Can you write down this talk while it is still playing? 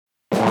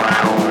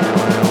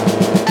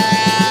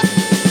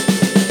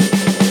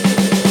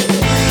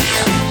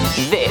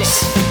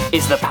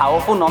the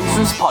Powerful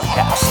Nonsense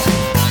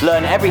Podcast.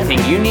 Learn everything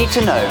you need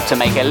to know to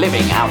make a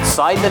living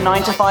outside the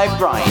 9-to-5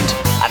 grind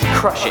and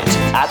crush it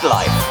at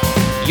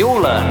life. You'll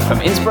learn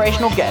from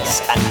inspirational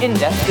guests and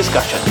in-depth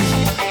discussions.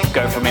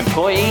 Go from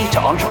employee to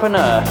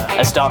entrepreneur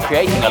and start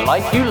creating a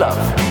life you love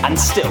and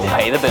still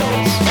pay the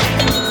bills.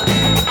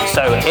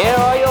 So here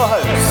are your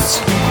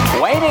hosts,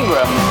 Wayne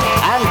Ingram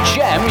and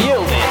Jem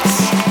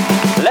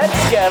Yildiz.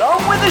 Let's get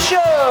on with the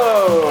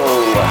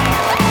show!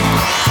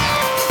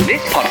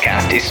 This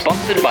podcast is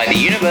sponsored by the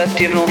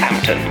University of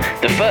Northampton,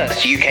 the first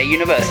UK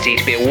university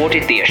to be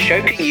awarded the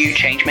Ashoka U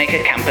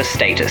Changemaker Campus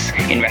status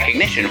in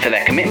recognition for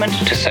their commitment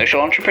to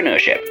social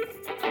entrepreneurship.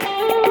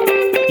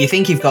 You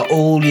think you've got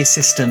all your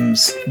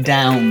systems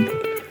down,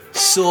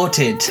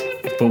 sorted.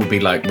 But we'll be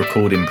like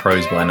recording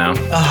pros by now.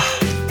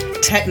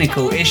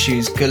 Technical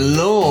issues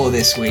galore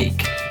this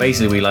week.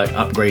 Basically, we like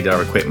upgraded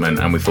our equipment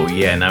and we thought,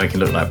 yeah, now we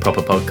can look like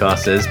proper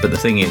podcasters. But the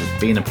thing is,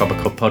 being a proper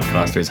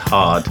podcaster is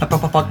hard. A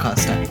proper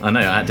podcaster. I know,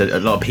 I had a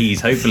lot of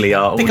P's. Hopefully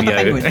our Pick audio... up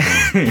a penguin.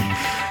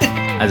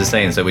 As I was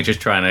saying, so we're just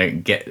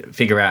trying to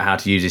figure out how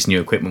to use this new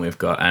equipment we've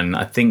got. And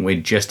I think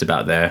we're just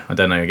about there. I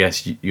don't know, I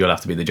guess you'll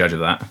have to be the judge of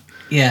that.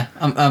 Yeah,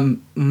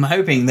 I'm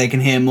hoping they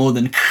can hear more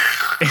than...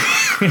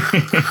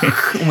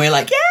 and we're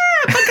like,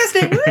 yeah,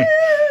 podcasting, woo!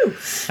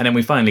 And then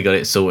we finally got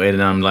it sorted,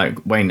 and I'm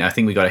like, Wayne, I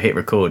think we got to hit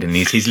record. And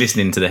he's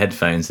listening to the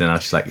headphones, and I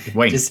was just like,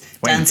 Wayne,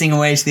 dancing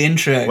away to the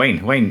intro.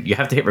 Wayne, you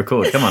have to hit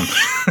record. Come on.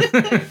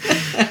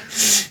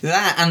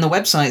 That and the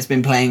website's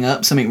been playing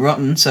up something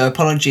rotten. So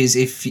apologies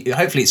if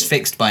hopefully it's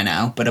fixed by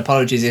now. But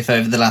apologies if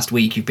over the last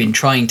week you've been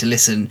trying to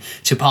listen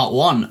to part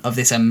 1 of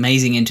this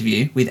amazing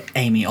interview with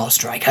Amy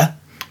Ostreicher.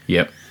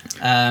 Yep.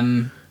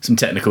 Some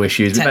technical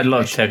issues. We've had a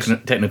lot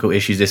of technical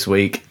issues this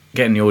week.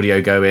 Getting the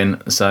audio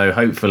going, so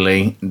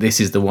hopefully this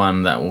is the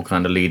one that will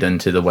kind of lead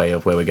into the way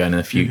of where we're going in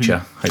the future,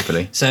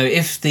 hopefully. So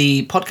if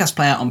the podcast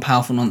player on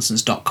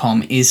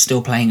powerfulnonsense.com is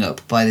still playing up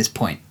by this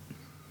point,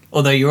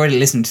 although you already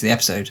listened to the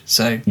episode,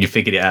 so... You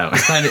figured it out.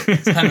 It's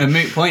kind of a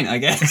moot point, I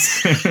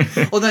guess.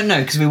 Although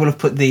no, because we would have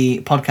put the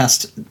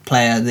podcast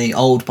player, the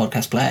old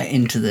podcast player,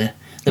 into the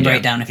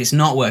breakdown if it's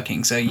not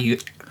working, so you...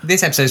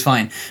 This episode's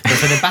fine, but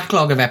for the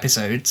backlog of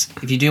episodes,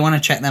 if you do want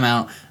to check them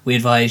out, we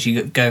advise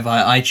you go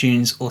via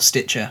iTunes or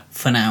Stitcher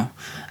for now,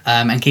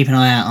 and keep an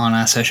eye out on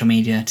our social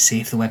media to see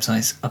if the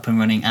website's up and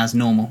running as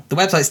normal. The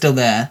website's still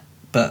there,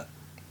 but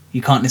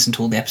you can't listen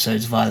to all the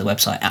episodes via the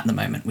website at the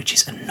moment, which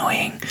is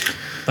annoying.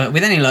 But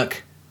with any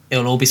luck,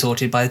 it'll all be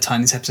sorted by the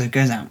time this episode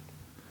goes out.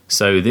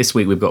 So this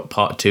week we've got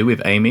part 2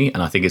 with Amy,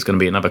 and I think it's going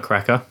to be another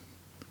cracker.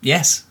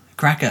 Yes,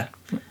 cracker.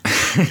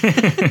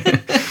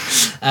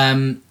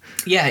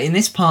 Yeah, in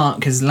this part,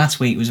 because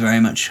last week was very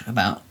much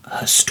about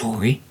her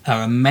story,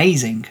 her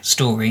amazing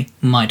story,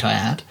 might I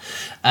add,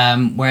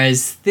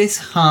 whereas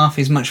this half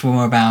is much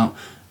more about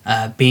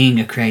being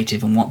a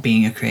creative and what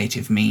being a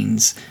creative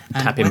means.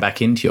 Tapping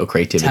back into your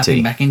creativity.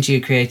 Tapping back into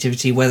your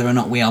creativity, whether or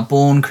not we are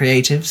born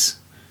creatives,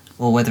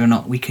 or whether or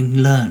not we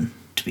can learn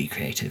to be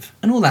creative,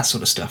 and all that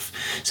sort of stuff.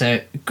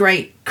 So,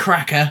 great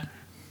cracker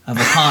of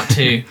a part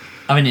 2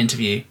 of an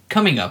interview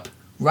coming up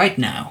right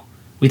now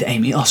with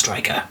Amy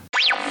Ostreicher.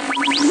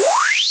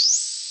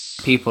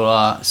 People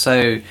are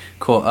so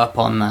caught up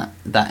on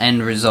that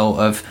end result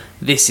of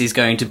this is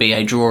going to be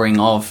a drawing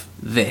of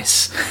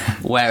this,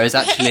 whereas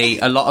actually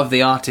a lot of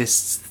the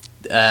artists,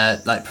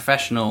 like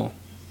professional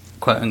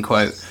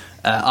quote-unquote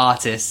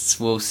artists,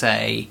 will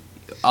say,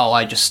 oh,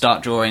 I just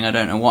start drawing, I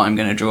don't know what I'm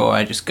going to draw,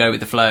 I just go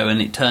with the flow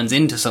and it turns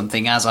into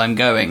something as I'm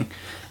going.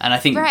 And I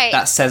think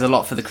that says a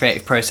lot for the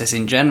creative process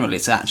in general.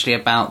 It's actually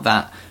about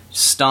that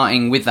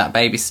starting with that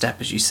baby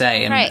step, as you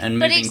say, and moving forward.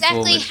 But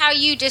exactly how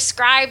you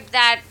described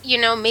that,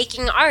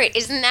 making art,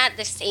 isn't that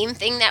the same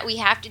thing that we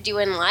have to do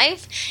in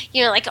life?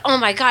 Like, oh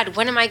my God,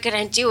 what am I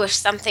going to do if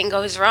something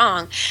goes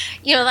wrong?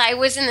 I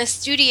was in the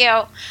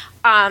studio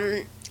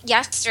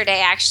yesterday,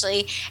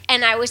 actually,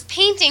 and I was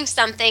painting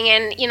something,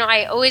 and,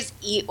 I always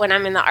eat when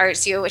I'm in the art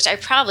studio, which I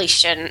probably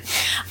shouldn't.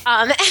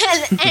 And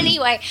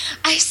anyway,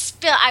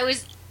 I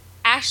was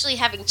actually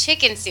having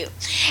chicken soup,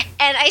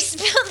 and I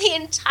spilled the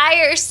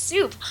entire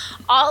soup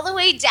all the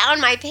way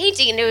down my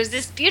painting, and it was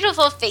this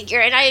beautiful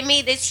figure, and I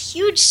made this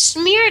huge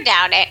smear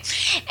down it,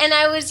 and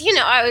I was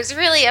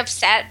really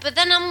upset, but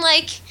then I'm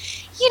like,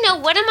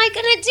 what am I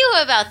going to do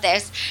about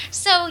this?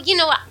 So,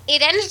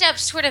 it ended up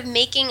sort of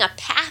making a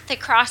path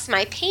across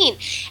my paint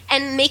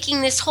and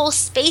making this whole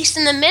space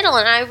in the middle.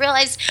 And I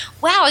realized,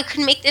 wow, I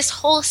could make this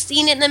whole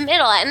scene in the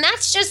middle. And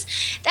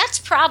that's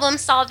problem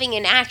solving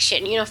in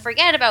action.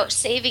 Forget about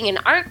saving an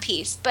art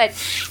piece. But,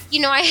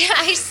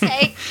 I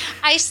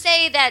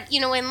say that,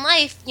 in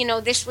life,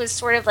 this was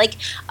sort of like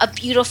a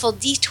beautiful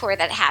detour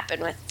that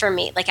happened for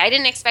me. Like, I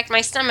didn't expect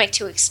my stomach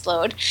to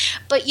explode.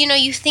 But,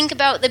 you think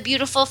about the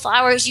beautiful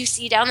flowers you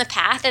see down the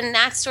path, and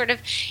that sort of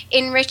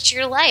enrich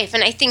your life.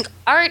 And I think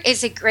art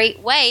is a great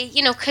way,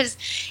 because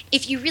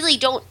if you really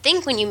don't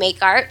think when you make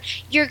art,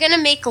 you're going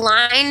to make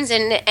lines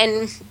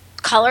and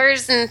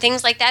colors and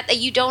things like that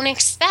you don't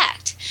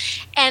expect.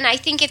 And I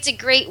think it's a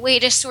great way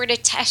to sort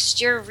of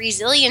test your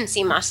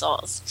resiliency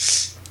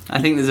muscles.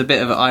 I think there's a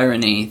bit of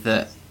irony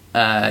that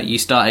you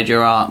started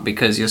your art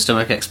because your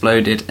stomach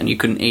exploded and you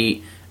couldn't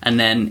eat, and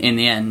then in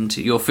the end,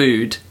 your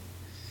food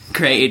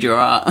created your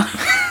art.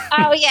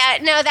 Oh yeah,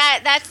 no,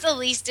 that's the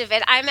least of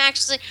it. I'm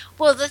actually,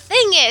 well, the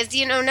thing is,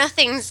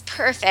 nothing's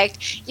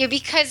perfect.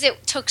 Because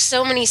it took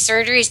so many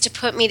surgeries to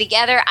put me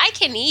together, I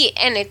can eat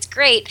and it's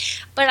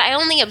great, but I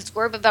only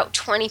absorb about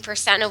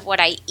 20% of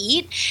what I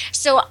eat.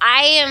 So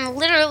I am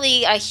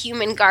literally a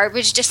human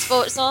garbage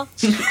disposal.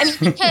 I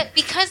mean,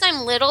 because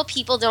I'm little,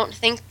 people don't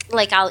think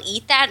like I'll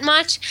eat that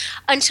much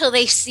until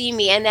they see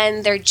me, and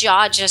then their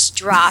jaw just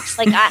drops.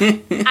 Like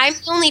I'm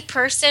the only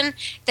person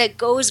that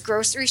goes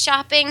grocery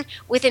shopping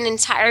with an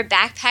entire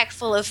backpack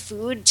full of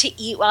food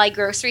to eat while I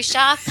grocery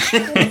shop.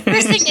 The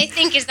first thing they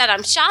think is that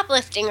I'm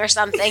shoplifting or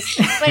something,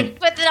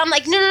 but then I'm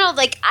like, no,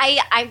 like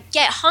I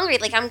get hungry,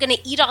 like I'm gonna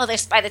eat all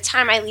this by the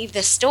time I leave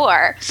the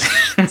store.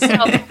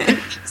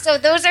 So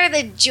those are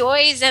the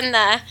joys and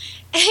the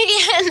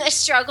and the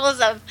struggles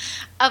of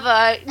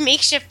a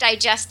makeshift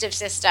digestive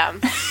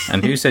system.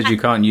 And who says you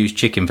can't use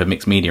chicken for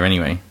mixed media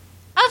anyway?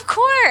 Of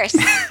course.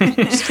 You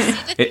should see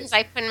the things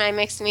I put in my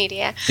mixed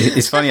media.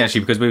 It's funny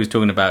actually, because we was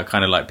talking about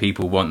kind of like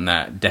people want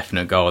that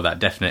definite goal, that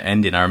definite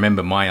ending. I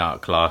remember my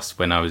art class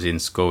when I was in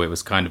school, it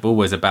was kind of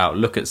always about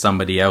look at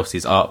somebody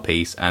else's art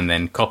piece and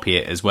then copy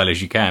it as well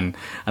as you can.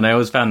 And I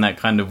always found that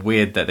kind of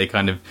weird that they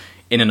kind of,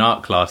 in an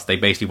art class, they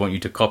basically want you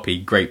to copy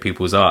great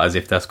people's art as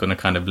if that's going to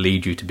kind of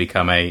lead you to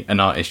become an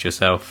artist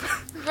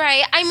yourself.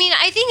 Right. I mean,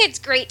 I think it's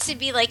great to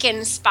be like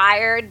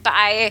inspired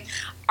by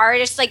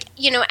artists. Like,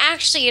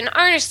 actually an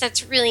artist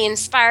that's really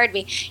inspired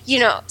me,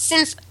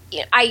 since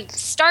I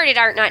started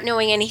art not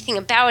knowing anything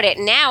about it.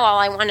 Now all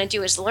I want to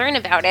do is learn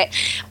about it.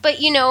 But,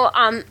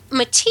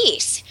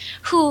 Matisse,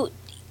 who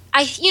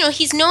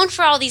he's known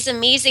for all these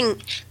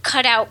amazing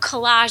cutout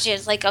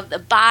collages, like of the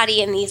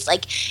body and these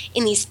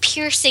in these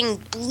piercing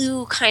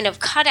blue kind of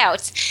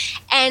cutouts.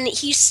 And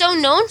he's so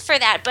known for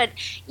that. But,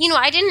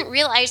 I didn't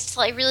realize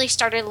till I really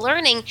started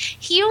learning,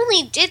 he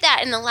only did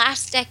that in the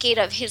last decade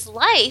of his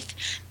life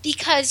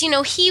because,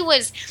 he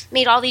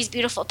made all these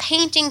beautiful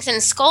paintings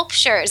and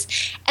sculptures.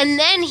 And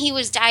then he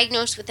was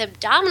diagnosed with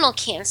abdominal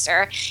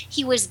cancer.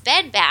 He was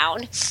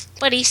bedbound,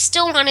 but he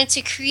still wanted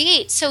to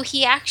create. So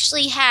he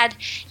actually had,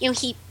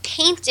 he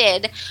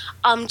painted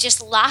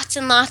just lots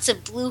and lots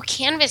of blue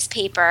canvas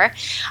paper,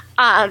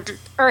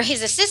 or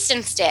his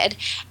assistants did,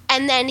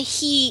 and then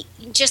he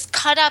just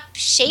cut up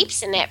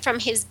shapes in it from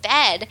his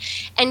bed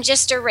and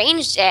just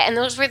arranged it, and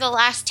those were the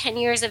last 10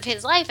 years of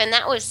his life, and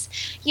that was,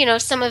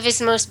 some of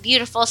his most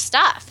beautiful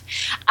stuff.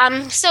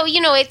 So,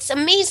 it's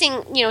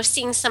amazing,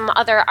 seeing some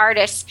other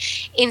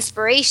artists'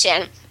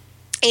 inspiration.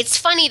 It's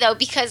funny, though,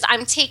 because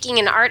I'm taking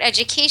an art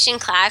education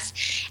class,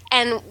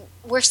 and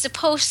we're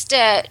supposed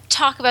to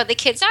talk about the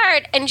kids'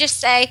 art and just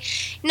say,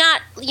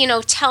 not,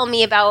 tell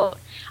me about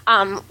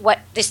what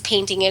this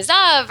painting is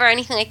of or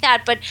anything like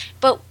that. But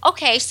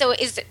okay, so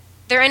is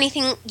there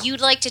anything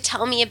you'd like to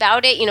tell me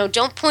about it?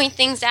 Don't point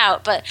things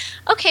out, but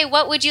okay,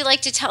 what would you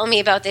like to tell me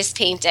about this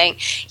painting?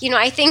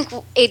 I think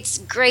it's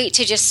great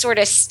to just sort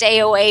of stay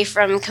away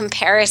from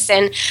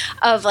comparison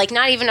of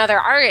not even other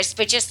artists,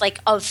 but just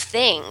of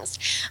things.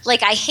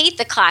 I hate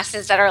the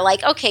classes that are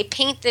okay,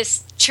 paint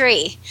this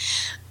tree.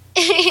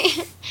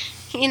 It's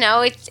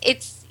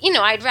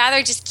I'd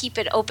rather just keep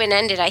it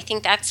open-ended. I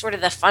think that's sort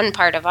of the fun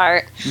part of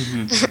art.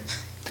 Mm-hmm.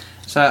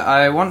 So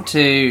I want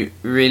to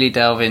really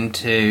delve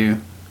into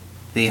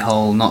the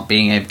whole not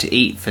being able to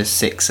eat for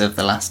 6 of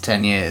the last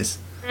 10 years.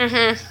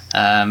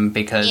 Mm-hmm.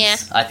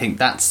 Because I think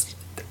that's...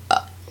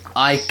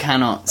 I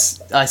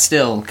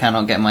still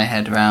cannot get my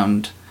head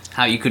around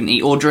how you couldn't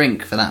eat or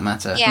drink, for that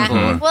matter. Yeah.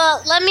 Mm-hmm.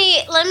 Well, let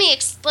me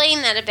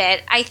explain that a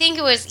bit. I think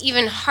it was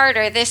even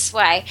harder this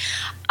way.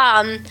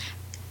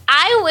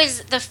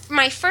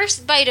 My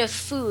first bite of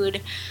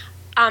food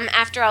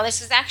after all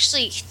this was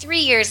actually 3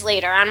 years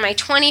later, on my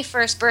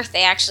 21st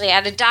birthday, actually,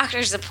 at a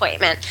doctor's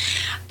appointment.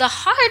 The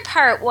hard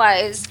part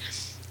was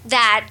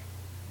that,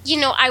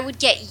 I would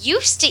get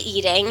used to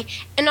eating,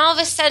 and all of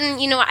a sudden,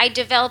 I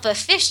develop a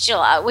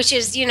fistula, which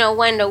is,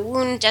 when a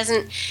wound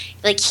doesn't,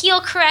 heal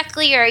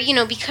correctly, or,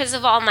 because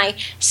of all my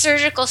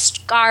surgical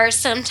scars,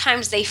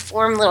 sometimes they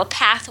form little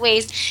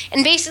pathways,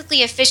 and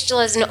basically a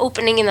fistula is an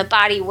opening in the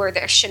body where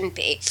there shouldn't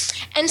be.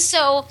 And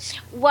so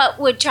what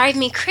would drive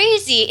me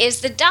crazy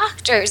is the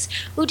doctors,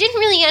 who didn't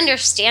really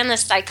understand the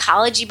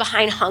psychology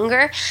behind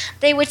hunger,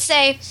 they would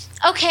say,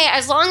 okay,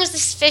 as long as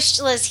this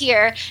fistula is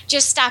here,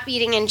 just stop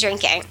eating and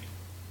drinking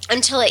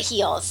until it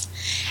heals.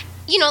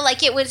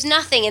 It was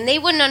nothing, and they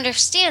wouldn't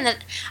understand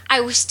that I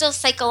was still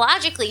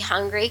psychologically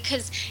hungry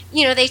because,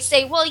 they'd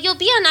say, well, you'll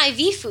be on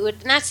IV food,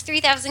 and that's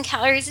 3,000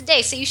 calories a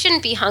day, so you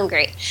shouldn't be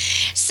hungry.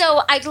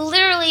 So I'd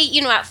literally,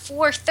 at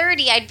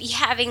 4:30, I'd be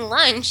having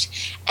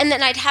lunch, and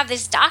then I'd have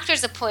this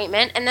doctor's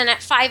appointment, and then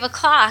at 5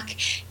 o'clock,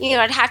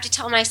 I'd have to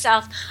tell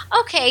myself,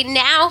 okay,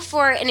 now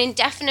for an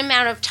indefinite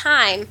amount of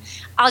time,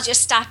 I'll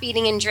just stop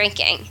eating and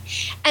drinking.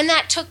 And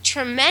that took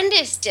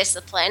tremendous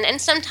discipline,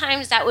 and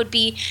sometimes that would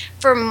be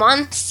for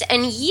months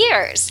and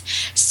years.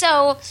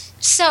 So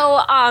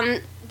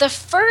the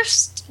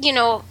first,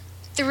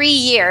 3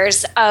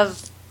 years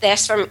of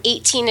this, from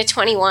 18 to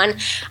 21,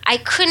 I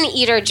couldn't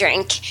eat or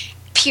drink,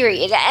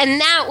 period.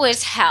 And that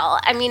was hell.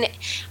 I mean,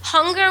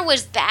 hunger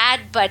was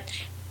bad, but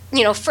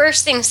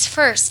first things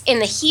first, in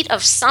the heat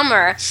of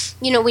summer,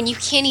 when you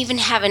can't even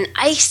have an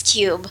ice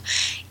cube,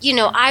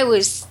 I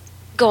was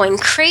going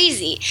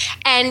crazy.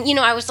 And,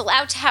 I was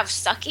allowed to have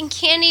sucking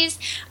candies,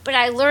 but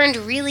I learned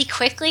really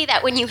quickly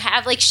that when you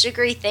have like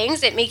sugary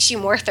things, it makes you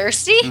more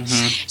thirsty.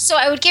 Mm-hmm. So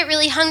I would get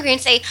really hungry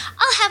and say,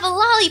 I'll have a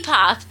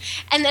lollipop.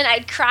 And then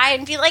I'd cry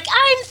and be like,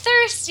 I'm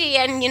thirsty.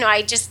 And,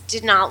 I just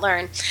did not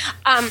learn.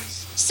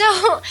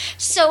 So,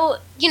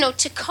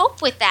 to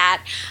cope with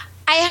that,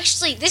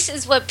 this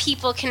is what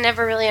people can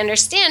never really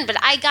understand, but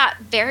I got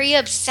very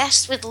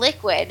obsessed with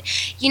liquid.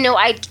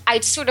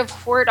 I'd sort of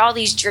hoard all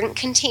these drink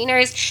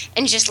containers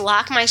and just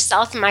lock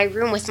myself in my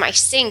room with my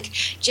sink,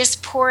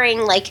 just pouring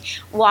like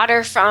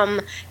water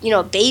from,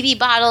 a baby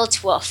bottle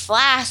to a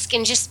flask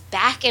and just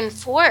back and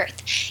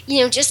forth,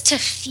 just to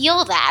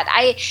feel that.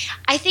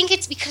 I think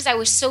it's because I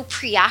was so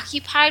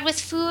preoccupied with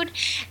food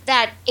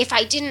that if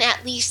I didn't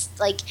at least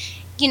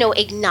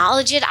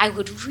acknowledge it, I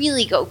would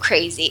really go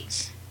crazy.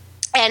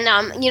 And,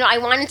 I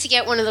wanted to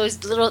get one of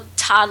those little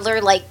toddler,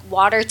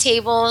 water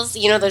tables,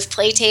 those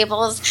play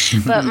tables.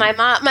 But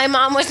my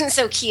mom wasn't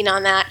so keen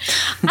on that.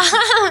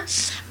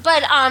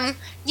 But,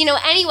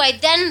 anyway,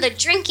 then the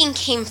drinking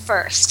came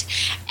first.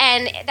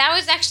 And that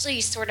was actually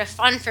sort of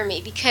fun for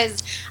me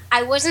because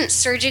I wasn't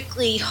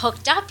surgically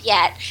hooked up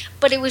yet.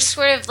 But it was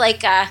sort of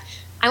like I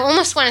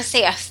almost want to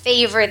say a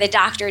favor the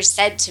doctors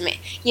said to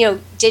me,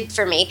 did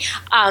for me.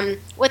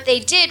 What they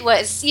did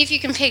was, see if you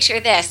can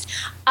picture this.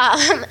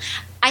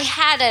 I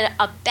had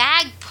a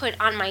bag put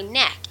on my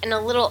neck and a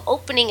little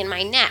opening in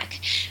my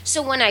neck.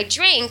 So when I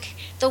drank,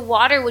 the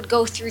water would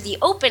go through the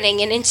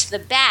opening and into the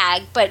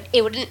bag, but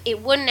it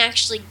wouldn't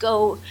actually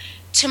go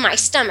to my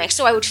stomach.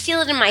 So I would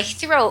feel it in my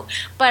throat,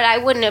 but I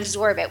wouldn't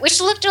absorb it, which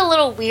looked a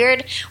little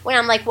weird when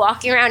I'm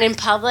walking around in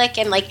public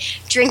and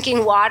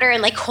drinking water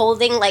and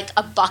holding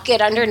a bucket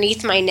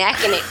underneath my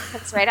neck and it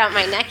cuts right out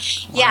my neck.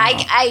 Wow.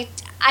 Yeah,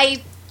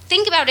 I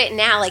think about it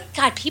now,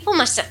 God, people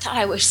must have thought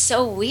I was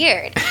so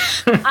weird.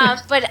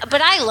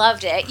 But I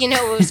loved it.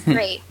 It was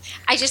great.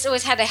 I just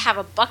always had to have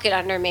a bucket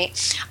under me.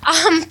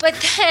 But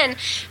then,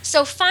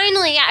 so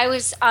finally I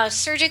was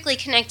surgically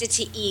connected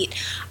to EAT.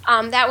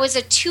 That was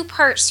a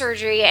 2-part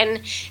surgery,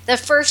 and the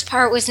first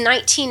part was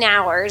 19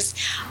 hours.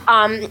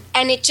 And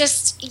it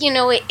just,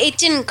 it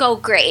didn't go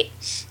great.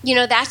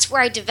 That's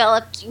where I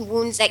developed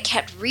wounds that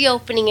kept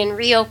reopening and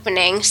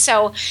reopening.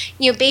 So,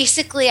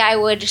 basically I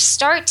would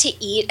start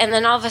to eat, and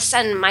then all of a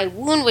sudden my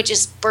wound would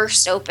just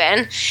burst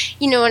open,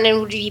 and it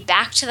would be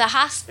back to the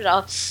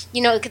hospital.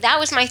 That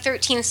was my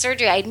 13th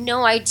surgery. I had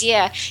no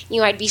idea,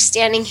 I'd be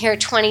standing here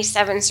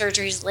 27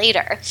 surgeries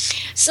later.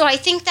 So I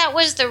think that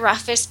was the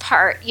roughest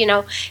part,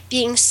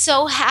 being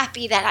so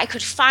happy that I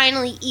could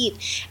finally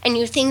eat and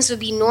things would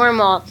be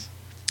normal.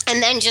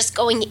 And then just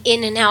going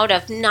in and out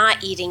of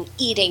not eating.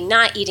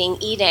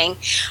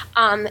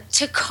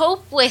 To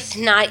cope with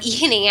not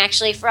eating,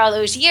 actually, for all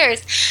those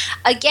years,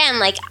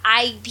 again,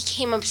 I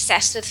became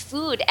obsessed with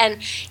food.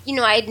 And,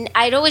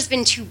 I'd always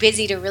been too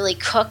busy to really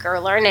cook or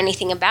learn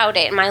anything about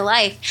it in my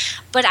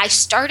life. But I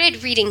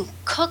started reading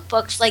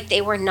cookbooks like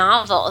they were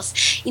novels.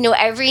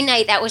 Every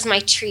night that was my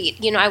treat.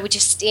 I would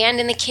just stand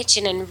in the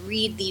kitchen and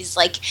read these,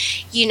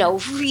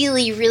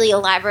 really, really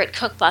elaborate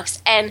cookbooks.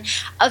 And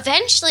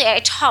eventually I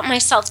taught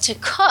myself to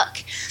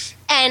cook.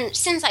 And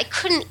since I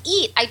couldn't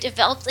eat, I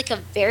developed a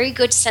very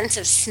good sense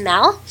of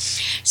smell.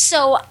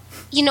 So,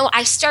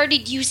 I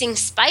started using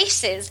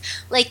spices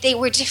like they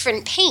were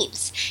different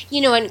paints,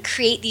 and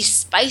create these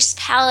spice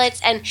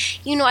palettes. And,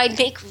 I'd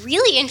make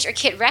really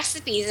intricate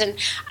recipes, and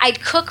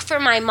I'd cook for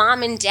my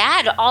mom and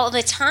dad all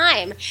the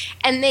time,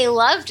 and they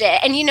loved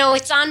it. And,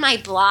 it's on my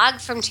blog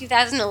from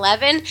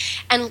 2011.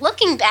 And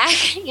looking back,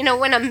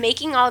 when I'm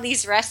making all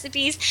these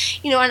recipes,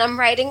 and I'm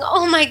writing,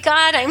 oh my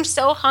God, I'm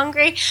so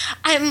hungry,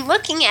 I'm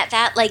looking at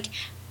that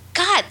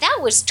God, that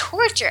was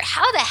torture.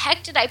 How the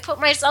heck did I put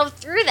myself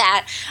through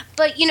that?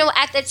 But,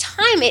 at the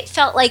time, it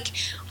felt like,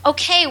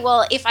 okay,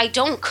 well, if I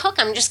don't cook,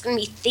 I'm just going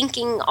to be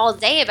thinking all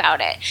day about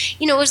it.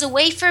 It was a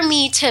way for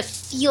me to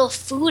feel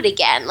food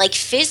again,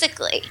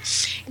 physically.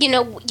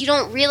 You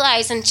don't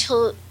realize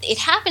until it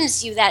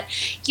happens to you that,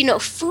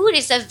 food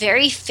is a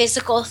very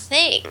physical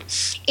thing.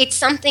 It's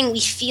something we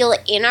feel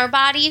in our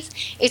bodies.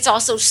 It's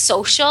also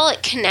social.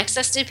 It connects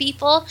us to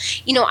people.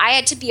 I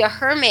had to be a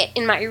hermit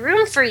in my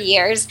room for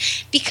years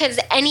because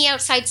any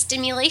outside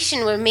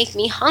stimulation would make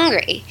me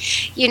hungry,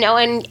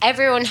 and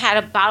everyone had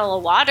a bottle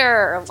of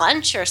water or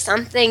lunch or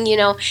something.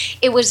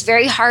 It was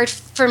very hard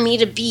for me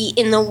to be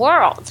in the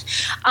world,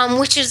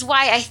 which is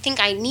why I think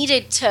I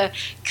needed to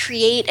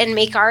create and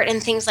make art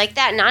and things like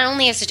that, not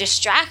only as a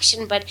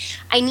distraction, but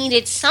I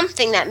needed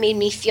something that made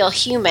me feel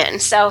human.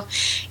 So,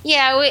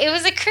 yeah, it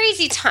was a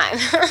crazy time.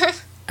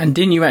 And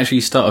didn't you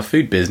actually start a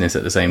food business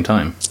at the same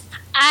time?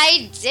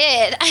 I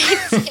did.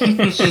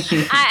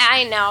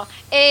 I know.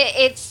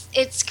 It's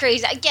it's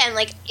crazy. Again,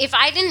 like, if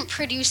I didn't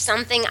produce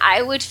something,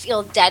 I would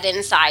feel dead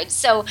inside.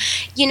 So,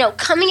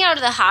 coming out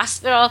of the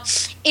hospital,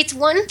 it's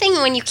one thing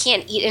when you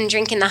can't eat and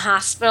drink in the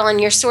hospital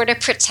and you're sort of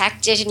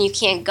protected and you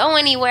can't go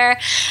anywhere.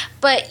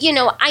 But,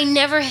 I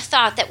never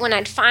thought that when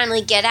I'd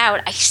finally get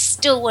out, I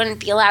still wouldn't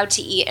be allowed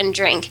to eat and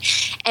drink.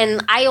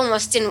 And I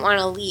almost didn't want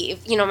to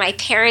leave. My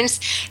parents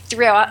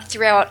threw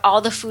out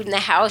all the food in the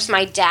house.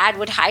 My dad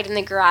would hide in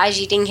the garage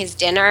eating his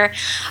dinner.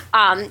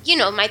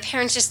 My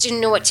parents just didn't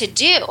know what to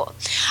do.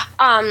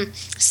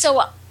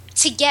 So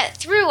to get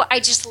through, I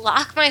just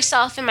lock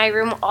myself in my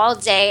room all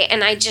day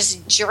and I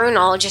just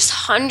journal just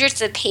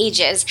hundreds of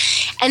pages.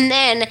 And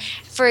then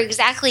for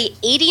exactly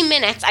 80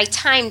 minutes, I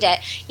timed it,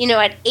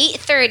 at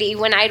 8:30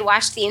 when I'd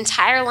watched the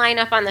entire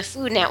lineup on the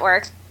Food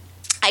Network,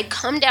 I'd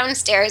come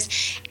downstairs,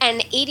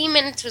 and 80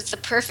 minutes was the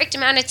perfect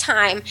amount of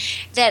time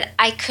that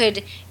I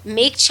could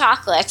make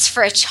chocolates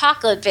for a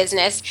chocolate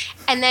business,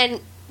 and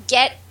then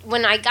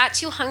when I got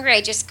too hungry,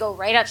 I just go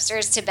right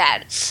upstairs to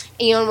bed,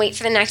 and wait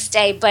for the next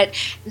day. But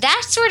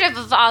that sort of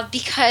evolved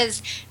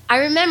because I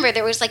remember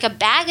there was like a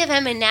bag of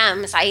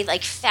M&Ms I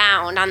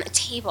found on the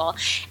table,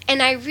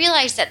 and I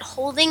realized that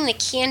holding the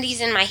candies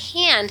in my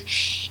hand,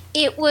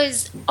 it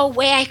was a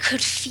way I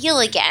could feel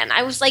again.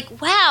 I was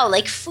like, wow,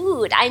 like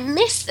food, I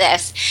miss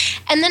this.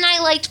 And then I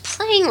liked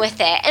playing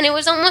with it, and it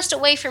was almost a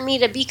way for me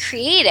to be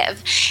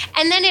creative.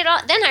 And then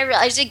I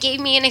realized it gave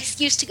me an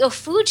excuse to go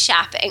food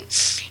shopping.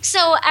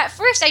 So at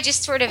first I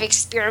just sort of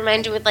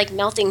experimented with like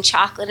melting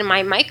chocolate in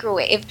my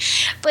microwave,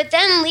 but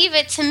then leave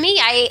it to me.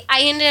 I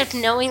ended up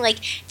knowing like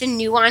the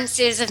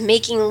nuances of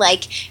making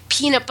like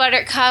peanut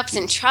butter cups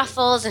and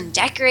truffles and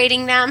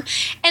decorating them.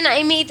 And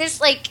I made this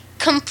like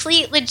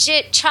complete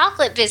legit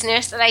chocolate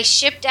business that I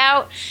shipped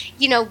out,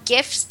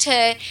 gifts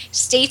to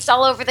states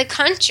all over the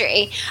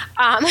country.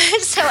 And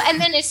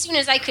then as soon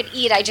as I could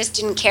eat, I just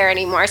didn't care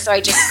anymore. So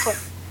I just quit.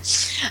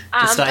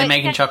 Just started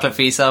making chocolate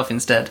for yourself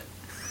instead.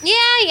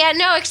 Yeah,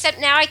 no, except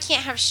now I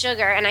can't have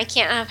sugar and I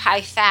can't have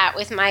high fat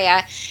with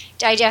my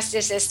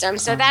digestive system.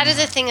 So that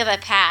is a thing of the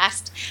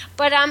past.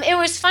 But it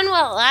was fun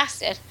while it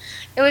lasted.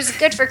 It was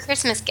good for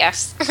Christmas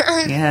gifts.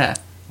 Yeah,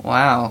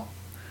 wow.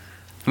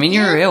 I mean,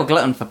 you're a real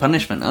glutton for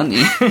punishment, aren't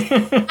you?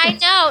 I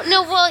know.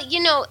 No, well,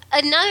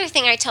 another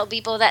thing I tell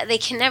people that they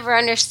can never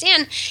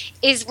understand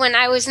is when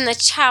I was in the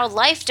child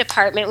life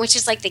department, which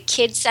is like the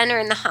kids center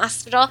in the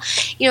hospital,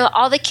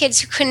 all the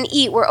kids who couldn't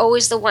eat were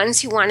always the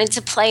ones who wanted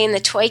to play in the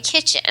toy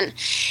kitchen.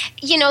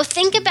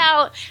 Think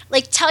about,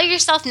 tell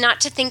yourself not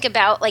to think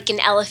about like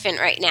an elephant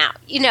right now,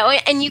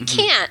 and you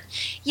can't,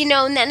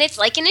 and then it's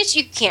like an itch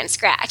you can't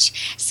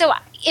scratch. So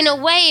in a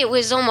way, it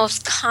was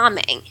almost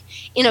calming.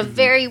 In a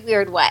very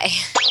weird way.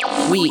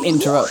 We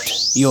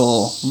interrupt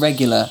your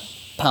regular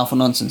Powerful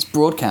Nonsense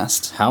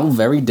broadcast. How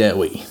very dare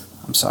we?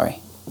 I'm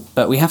sorry,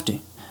 but we have to,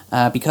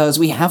 because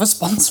we have a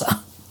sponsor,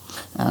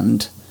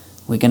 and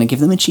we're going to give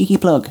them a cheeky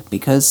plug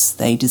because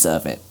they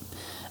deserve it.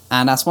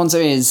 And our sponsor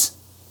is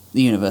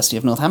the University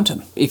of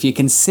Northampton. If you're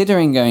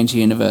considering going to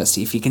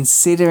university, if you're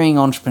considering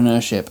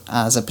entrepreneurship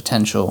as a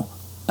potential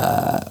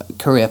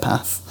career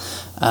path,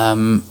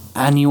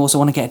 and you also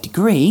want to get a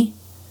degree,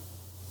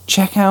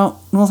 check out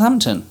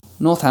Northampton,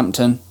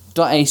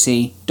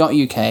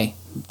 northampton.ac.uk.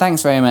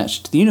 Thanks very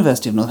much to the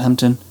University of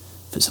Northampton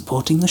for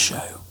supporting the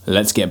show.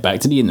 Let's get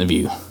back to the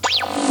interview.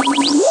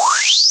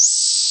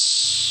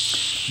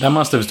 That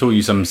must have taught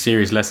you some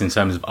serious lessons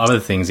in terms of other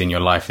things in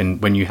your life,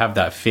 and when you have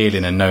that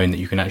feeling and knowing that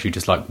you can actually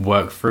just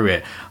work through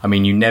it. I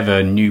mean, you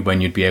never knew when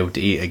you'd be able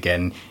to eat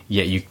again,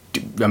 yet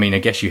I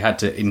guess you had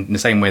to, in the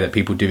same way that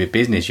people do with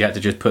business, you had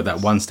to just put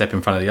that one step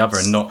in front of the other,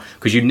 and not,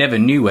 because you never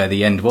knew where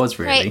the end was,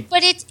 really. Right,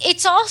 but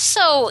it's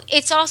also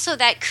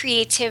that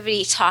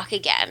creativity talk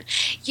again,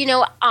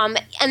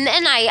 and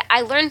then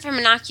I learned from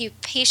an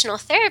occupational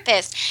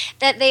therapist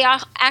that they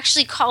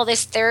actually call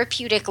this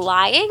therapeutic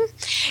lying,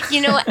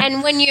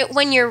 and when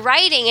you're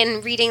writing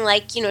and reading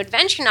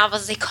adventure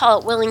novels, they call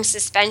it willing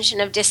suspension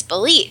of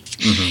disbelief.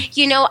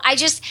 Mm-hmm. I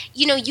just,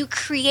 you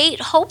create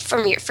hope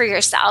for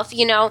yourself,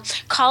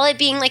 call it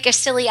being like a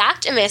silly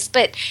optimist,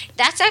 but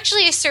that's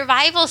actually a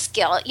survival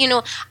skill.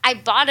 I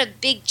bought a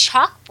big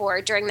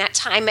chalkboard during that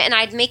time, and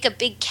I'd make a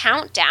big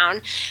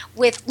countdown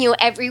with,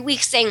 every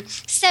week saying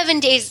 7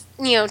 days,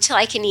 till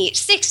I can eat,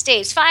 6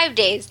 days, 5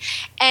 days.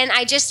 And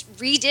I just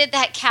redid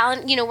that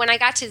calendar. When I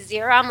got to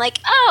 0, I'm like,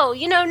 oh,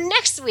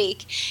 next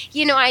week,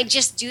 I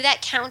just do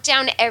that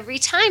countdown every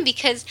time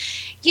because,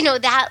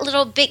 that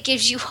little bit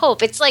gives you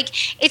hope. It's like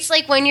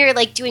when you're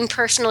doing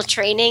personal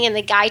training and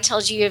the guy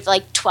tells you have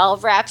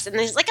 12 reps and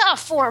then he's like, oh,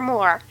 4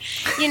 more.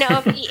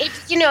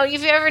 If you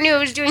ever knew I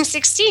was doing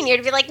 16,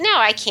 you'd be like, no,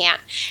 I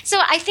can't.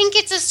 So I think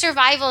it's a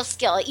survival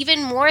skill,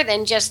 even more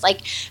than just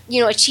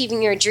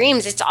achieving your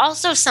dreams. It's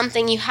also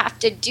something you have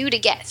to do to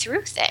get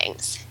through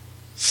things.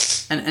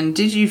 And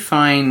did you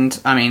find,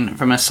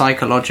 from a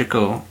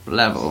psychological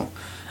level,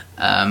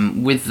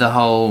 with the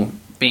whole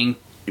being,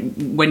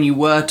 when you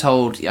were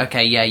told,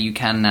 okay, yeah, you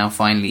can now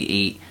finally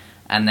eat,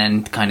 and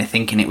then kind of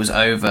thinking it was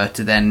over,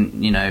 to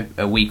then,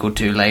 a week or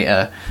two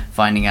later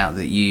finding out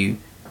that you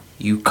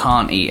you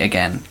can't eat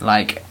again.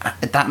 Like,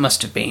 that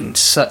must have been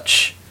so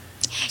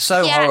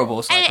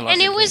horrible psychologically.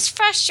 And it was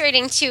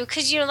frustrating too,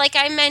 because, like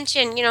I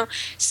mentioned,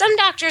 some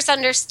doctors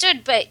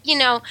understood, but,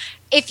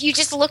 if you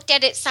just looked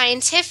at it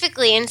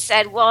scientifically and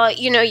said, well,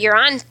 you're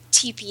on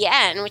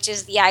TPN, which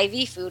is the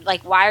IV food,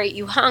 like, why are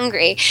you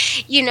hungry?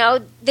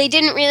 They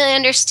didn't really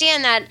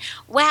understand that,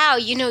 wow,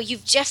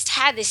 you've just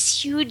had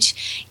this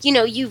huge,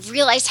 you've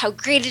realized how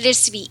great it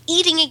is to be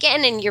eating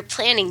again, and you're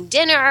planning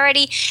dinner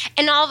already,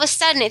 and all of a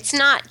sudden it's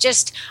not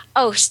just,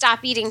 oh,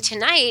 stop eating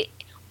tonight,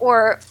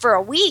 or for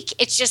a week,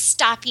 it's just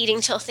stop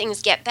eating till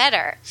things get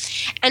better.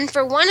 And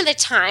for one of the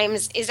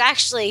times is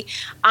actually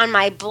on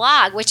my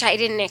blog, which I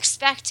didn't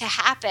expect to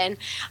happen.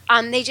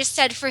 They just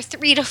said for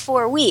 3 to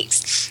 4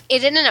 weeks.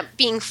 It ended up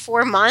being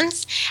 4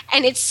 months,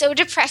 and it's so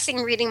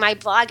depressing reading my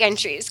blog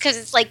entries because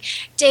it's like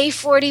day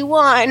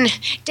 41,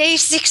 day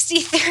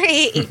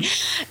 63,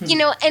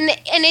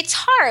 and it's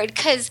hard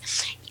because,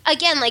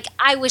 again, like,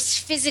 I was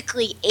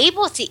physically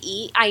able to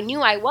eat. I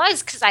knew I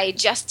was because I had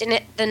just done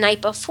it the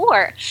night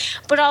before.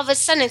 But all of a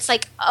sudden, it's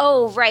like,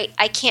 oh, right,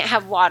 I can't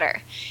have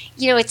water.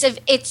 It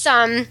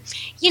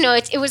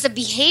was a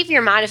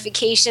behavior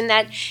modification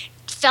that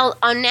felt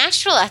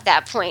unnatural at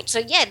that point. So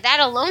yeah,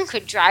 that alone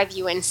could drive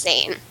you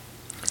insane.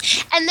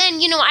 And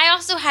then, I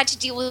also had to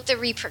deal with the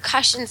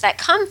repercussions that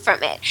come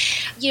from it.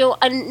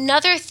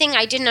 Another thing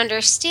I didn't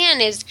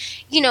understand is,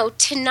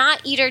 to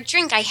not eat or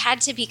drink, I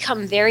had to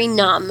become very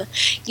numb,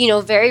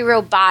 very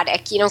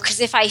robotic, because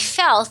if I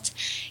felt,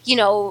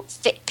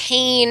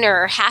 pain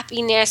or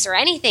happiness or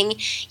anything,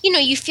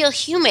 you feel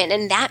human,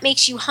 and that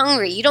makes you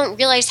hungry. You don't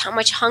realize how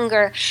much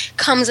hunger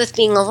comes with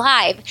being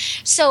alive.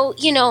 So,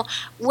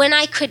 when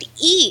I could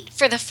eat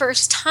for the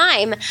first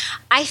time,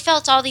 I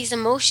felt all these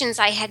emotions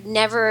I had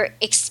never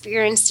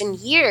experienced in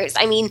years.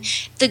 I mean,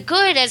 the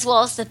good as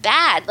well as the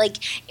bad. Like,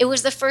 it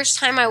was the first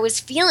time I was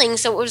feeling,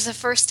 so it was the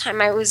first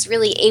time I was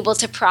really able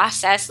to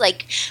process,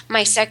 like,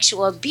 my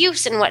sexual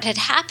abuse and what had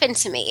happened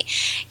to me.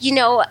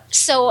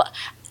 So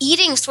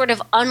eating sort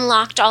of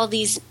unlocked all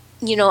these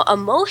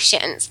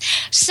emotions.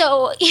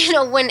 So,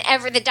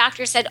 whenever the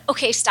doctor said,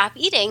 okay, stop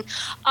eating,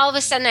 all of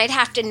a sudden I'd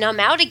have to numb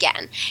out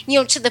again,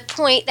 to the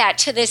point that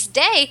to this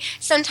day,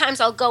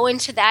 sometimes I'll go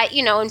into that,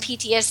 in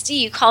PTSD,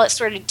 you call it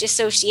sort of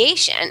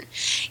dissociation,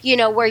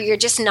 where you're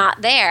just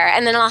not there.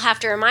 And then I'll have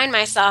to remind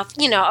myself,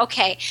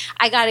 okay,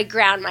 I got to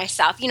ground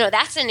myself.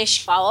 That's an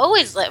issue I'll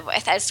always live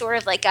with as sort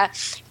of like a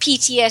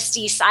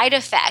PTSD side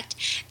effect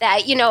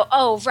that,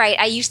 oh, right,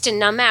 I used to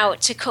numb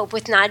out to cope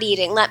with not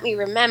eating. Let me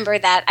remember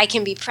that I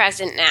can be present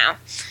now.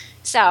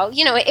 So,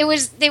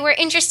 they were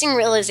interesting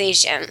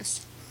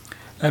realizations.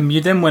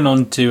 You then went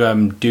on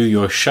to do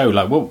your show.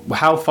 Like,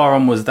 how far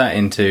on was that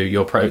into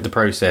your the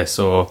process,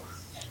 or?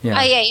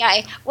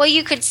 Yeah. Well,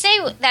 you could say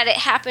that it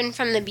happened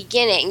from the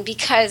beginning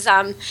because,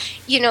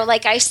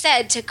 like I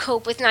said, to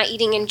cope with not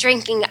eating and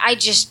drinking, I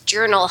just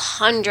journal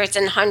hundreds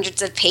and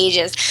hundreds of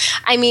pages.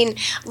 I mean,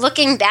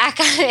 looking back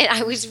on it,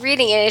 I was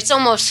reading it, it's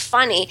almost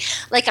funny.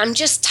 Like, I'm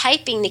just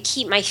typing to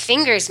keep my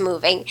fingers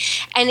moving.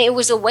 And it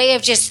was a way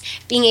of just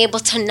being able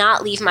to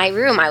not leave my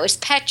room. I was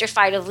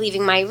petrified of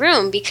leaving my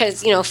room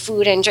because,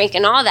 food and drink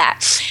and all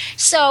that.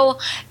 So,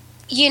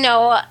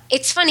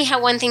 it's funny how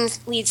one thing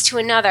leads to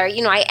another.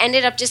 I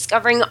ended up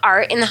discovering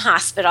art in the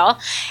hospital,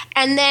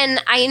 and then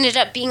I ended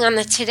up being on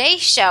the Today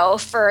Show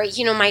for,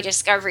 my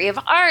discovery of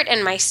art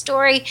and my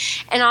story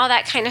and all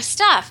that kind of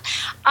stuff.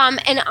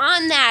 And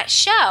on that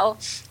show,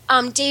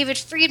 David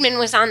Friedman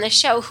was on the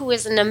show, who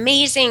is an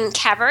amazing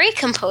cabaret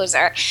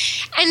composer.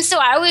 And so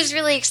I was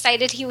really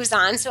excited he was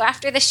on. So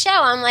after the show,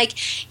 I'm like,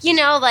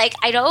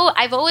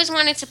 I've always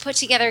wanted to put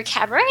together a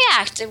cabaret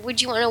act.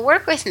 Would you want to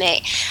work with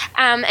me?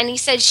 And he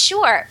said,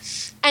 sure.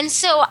 And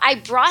so I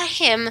brought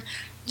him,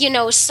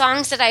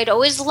 songs that I'd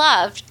always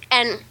loved.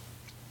 And,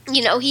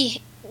 I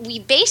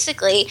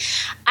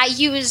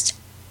used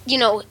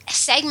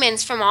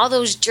segments from all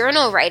those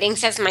journal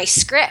writings as my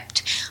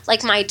script,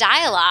 like my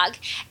dialogue.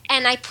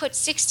 And I put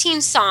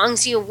 16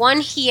 songs, one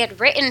he had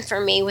written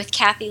for me with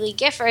Kathy Lee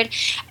Gifford,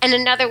 and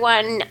another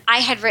one I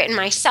had written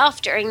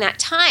myself during that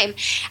time.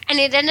 And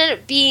it ended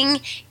up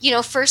being,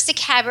 first a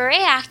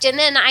cabaret act, and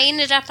then I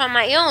ended up on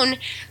my own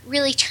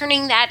really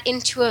turning that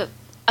into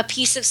a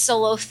piece of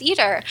solo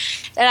theater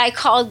that I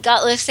called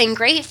Gutless and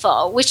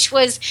Grateful, which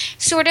was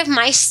sort of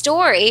my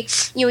story,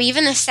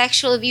 even the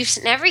sexual abuse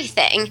and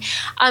everything,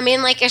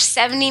 in like a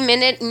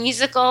 70-minute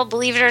musical,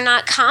 believe it or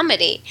not,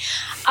 comedy.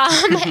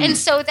 And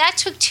so that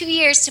took 2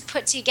 years to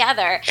put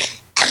together.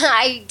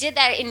 I did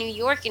that in New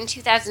York in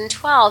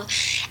 2012,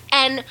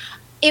 and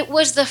it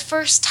was the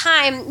first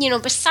time,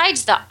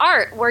 besides the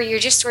art where you're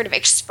just sort of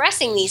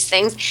expressing these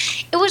things,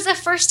 it was the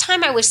first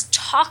time I was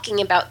talking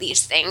about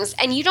these things.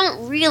 And you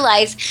don't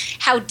realize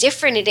how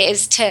different it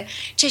is to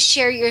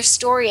share your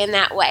story in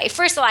that way.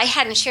 First of all, I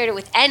hadn't shared it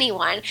with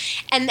anyone.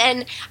 And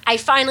then I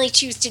finally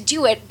choose to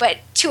do it, but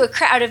to a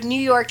crowd of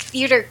New York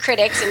theater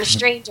critics and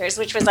strangers,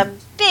 which was a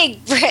big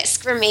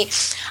risk for me.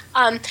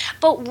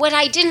 But what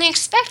I didn't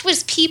expect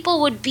was people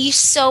would be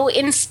so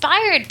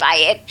inspired by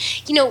it.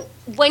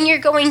 when you're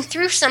going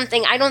through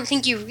something, I don't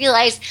think you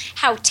realize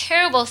how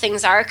terrible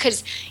things are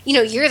because,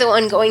 you're the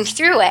one going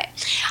through it.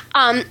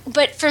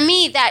 But for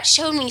me, that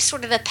showed me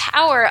sort of the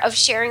power of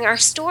sharing our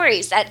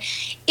stories, that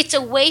it's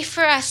a way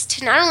for us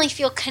to not only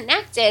feel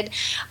connected,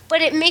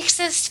 but it makes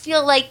us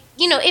feel like,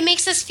 it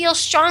makes us feel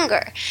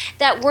stronger,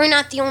 that we're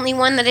not the only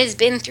one that has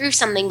been through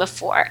something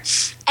before.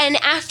 And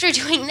after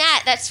doing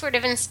that, that sort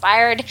of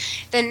inspired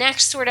the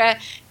next sort of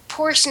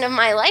portion of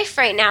my life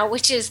right now,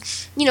 which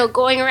is,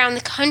 going around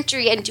the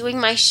country and doing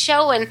my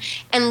show and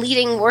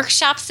leading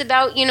workshops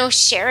about,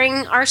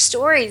 sharing our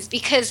stories,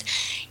 because,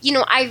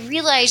 I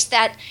realized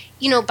that,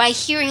 by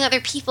hearing other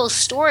people's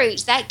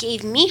stories, that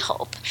gave me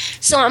hope.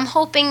 So I'm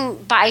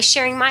hoping by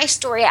sharing my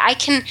story, I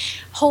can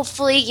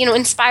hopefully,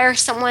 inspire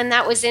someone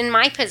that was in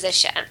my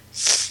position.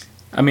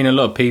 I mean, a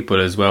lot of people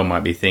as well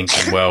might be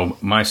thinking, well,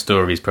 my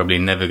story is probably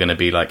never going to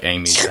be like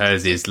Amy's.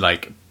 Hers is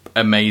like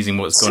amazing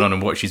what's gone on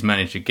and what she's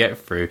managed to get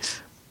through.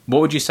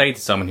 What would you say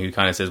to someone who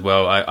kind of says,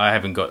 well, I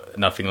haven't got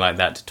nothing like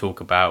that to talk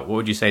about? What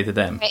would you say to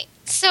them? Right.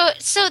 So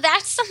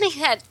that's something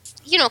that,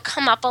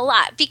 come up a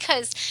lot,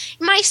 because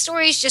my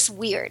story is just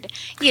weird.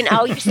 You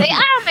say,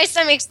 my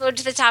stomach's low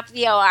to the top of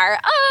the OR.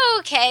 Oh,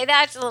 okay,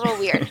 that's a little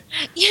weird.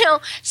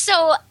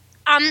 So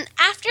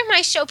after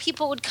my show,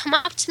 people would come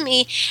up to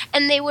me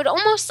and they would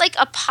almost like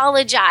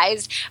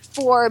apologize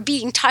for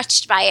being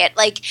touched by it.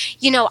 Like,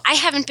 I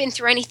haven't been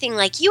through anything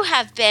like you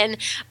have been,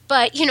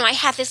 but, I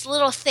had this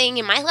little thing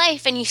in my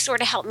life and you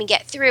sort of helped me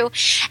get through.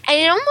 And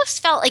it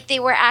almost felt like they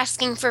were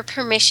asking for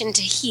permission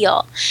to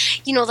heal.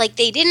 Like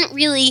they didn't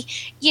really,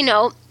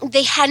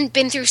 they hadn't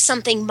been through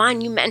something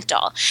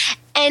monumental.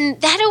 And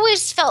that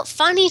always felt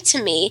funny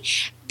to me,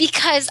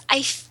 because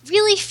I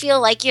really feel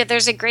like,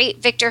 there's a great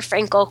Viktor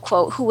Frankl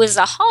quote, who was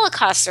a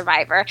Holocaust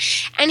survivor,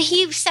 and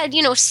he said,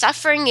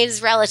 suffering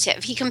is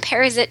relative. He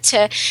compares it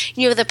to,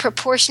 the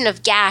proportion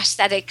of gas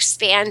that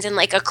expands in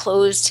like a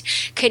closed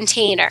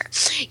container.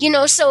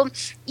 So,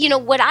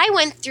 what I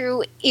went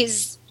through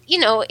is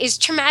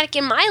traumatic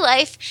in my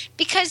life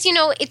because,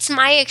 it's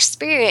my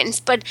experience,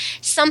 but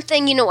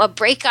something, a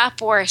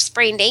breakup or a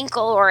sprained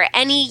ankle or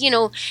any,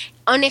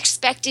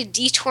 unexpected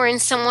detour in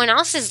someone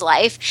else's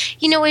life,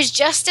 is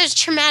just as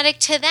traumatic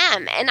to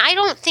them. And I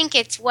don't think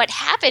it's what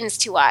happens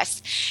to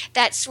us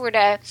that sort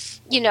of,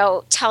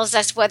 tells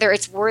us whether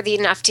it's worthy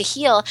enough to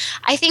heal.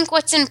 I think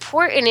what's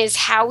important is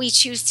how we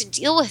choose to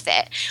deal with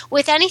it.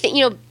 With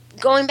anything,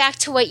 going back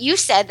to what you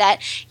said,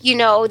 that,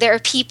 there are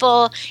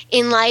people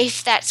in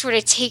life that sort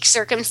of take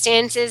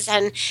circumstances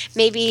and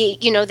maybe,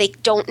 they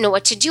don't know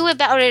what to do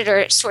about it, or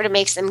it sort of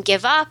makes them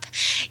give up.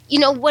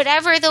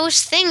 Whatever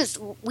those things,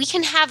 we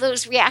can have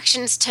those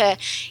reactions to,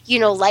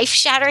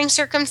 life-shattering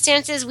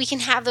circumstances. We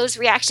can have those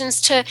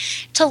reactions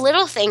to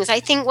little things. I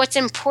think what's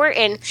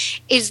important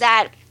is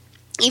that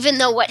even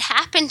though what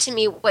happened to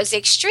me was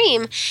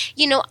extreme,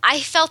 I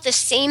felt the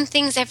same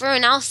things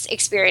everyone else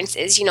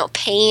experiences,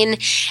 pain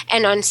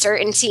and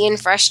uncertainty and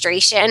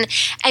frustration.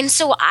 And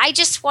so I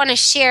just want to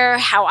share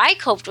how I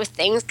coped with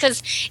things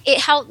because it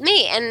helped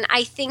me. And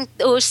I think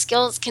those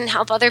skills can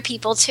help other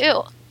people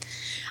too.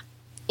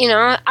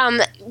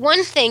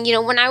 One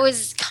thing, when I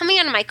was coming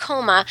out of my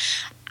coma,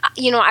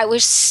 I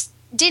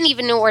didn't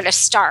even know where to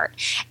start.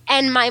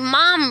 And my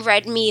mom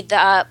read me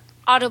the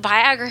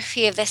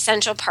autobiography of the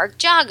Central Park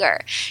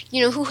jogger,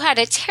 who had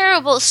a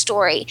terrible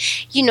story,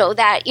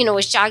 that,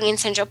 was jogging in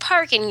Central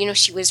Park and,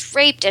 she was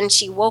raped and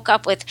she woke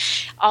up with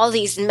all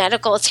these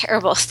medical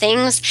terrible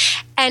things.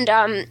 And,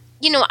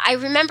 I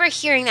remember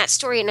hearing that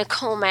story in a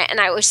coma, and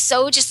I was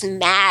so just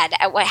mad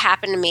at what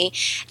happened to me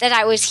that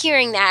I was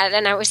hearing that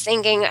and I was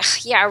thinking,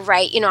 yeah,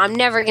 right, I'm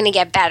never going to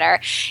get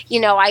better.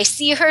 I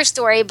see her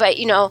story, but,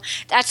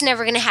 that's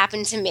never going to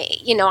happen to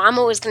me. I'm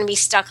always going to be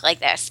stuck like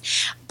this.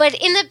 But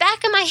in the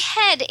back of my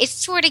head, it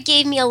sort of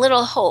gave me a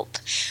little hope,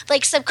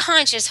 like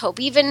subconscious hope,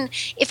 even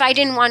if I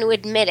didn't want to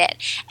admit it.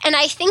 And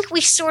I think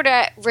we sort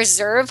of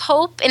reserve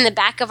hope in the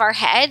back of our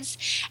heads.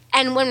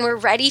 And when we're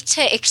ready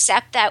to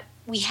accept that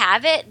we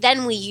have it,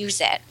 then we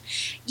use it.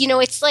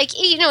 It's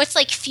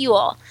like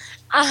fuel.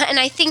 And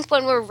I think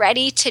when we're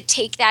ready to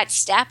take that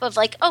step of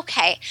like,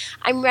 okay,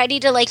 I'm ready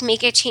to like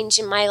make a change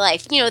in my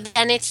life,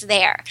 then it's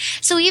there.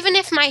 So even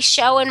if my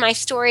show and my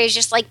story is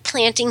just like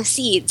planting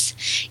seeds,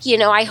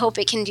 I hope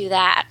it can do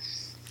that.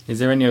 Is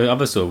there any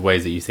other sort of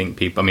ways that you think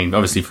people,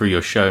 obviously through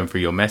your show and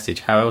through your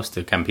message, how else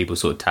can people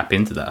sort of tap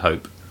into that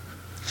hope?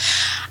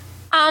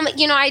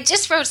 I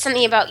just wrote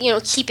something about,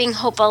 keeping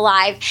hope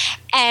alive,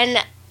 and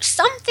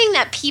something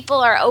that people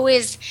are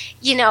always,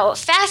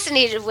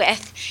 fascinated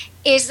with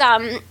is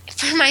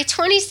for my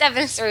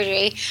 27th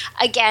surgery,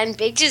 again,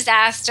 big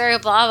disaster,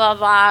 blah, blah,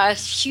 blah,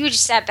 huge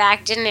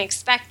setback, didn't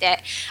expect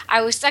it.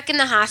 I was stuck in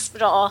the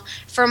hospital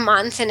for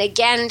months, and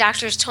again,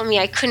 doctors told me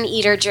I couldn't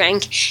eat or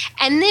drink.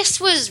 And this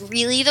was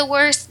really the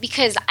worst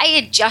because I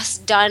had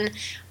just done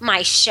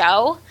my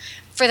show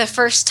for the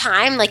first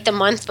time, like the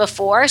month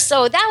before.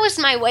 So that was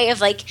my way of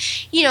like,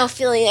 you know,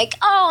 feeling like,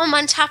 oh, I'm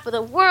on top of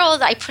the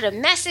world. I put a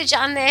message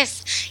on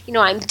this, you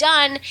know, I'm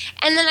done.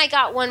 And then I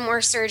got one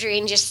more surgery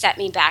and just set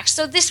me back.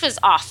 So this was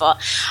awful.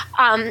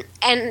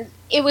 And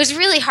it was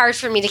really hard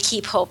for me to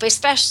keep hope,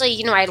 especially,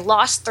 you know, I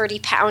lost 30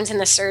 pounds in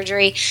the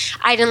surgery.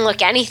 I didn't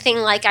look anything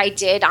like I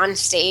did on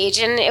stage,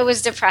 and it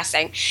was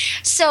depressing.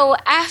 So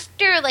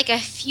after like a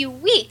few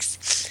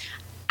weeks,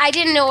 I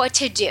didn't know what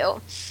to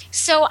do.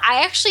 So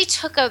I actually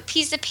took a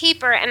piece of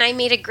paper and I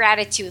made a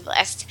gratitude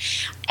list.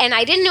 And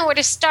I didn't know where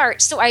to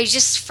start, so I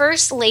just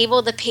first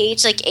labeled the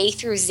page like A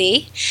through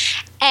Z.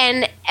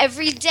 And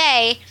every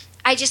day,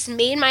 I just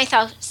made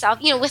myself,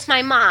 you know, with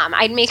my mom,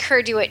 I'd make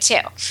her do it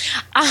too.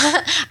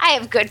 I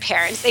have good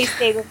parents. They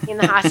stay with me in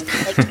the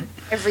hospital, like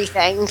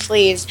everything,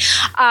 please.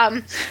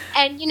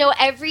 And, you know,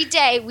 every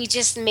day we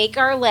just make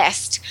our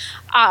list.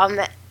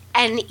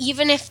 And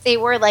even if they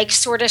were like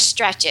sort of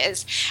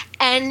stretches.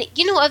 And,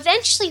 you know,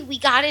 eventually we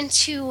got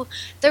into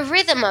the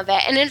rhythm of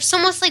it. And it's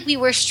almost like we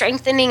were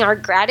strengthening our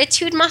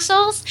gratitude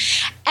muscles.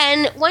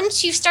 And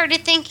once you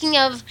started thinking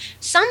of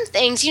some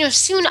things, you know,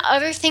 soon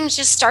other things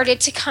just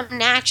started to come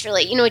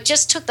naturally. You know, it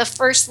just took the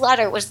first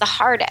letter was the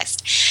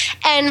hardest.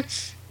 And,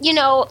 you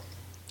know,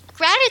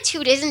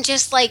 gratitude isn't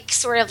just like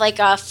sort of like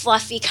a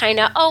fluffy kind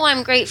of, oh,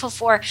 I'm grateful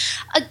for.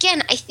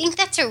 Again, I think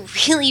that's a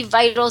really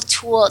vital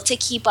tool to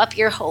keep up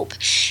your hope,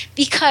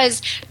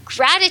 because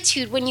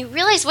gratitude, when you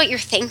realize what you're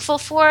thankful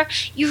for,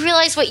 you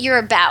realize what you're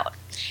about,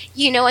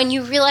 you know, and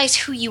you realize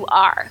who you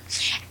are.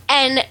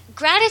 And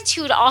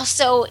gratitude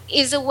also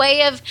is a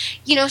way of,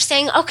 you know,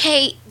 saying,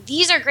 okay,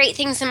 these are great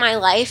things in my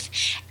life.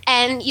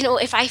 And, you know,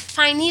 if I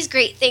find these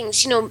great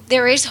things, you know,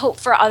 there is hope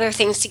for other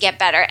things to get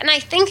better. And I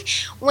think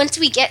once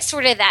we get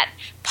sort of that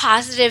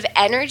positive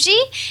energy,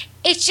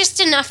 it's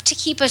just enough to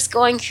keep us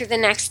going through the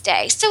next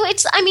day. So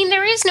it's, I mean,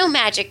 there is no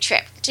magic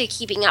trick to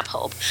keeping up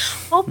hope.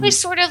 Hope is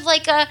sort of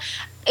like a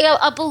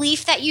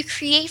belief that you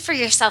create for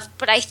yourself.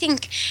 But I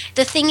think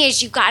the thing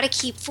is, you got to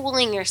keep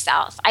fooling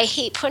yourself. I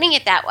hate putting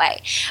it that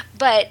way,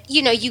 but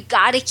you know, you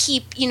got to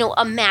keep, you know,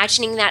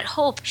 imagining that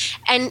hope.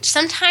 And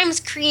sometimes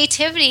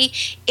creativity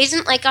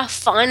isn't like a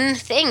fun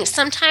thing.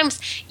 Sometimes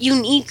you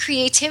need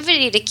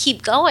creativity to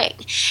keep going.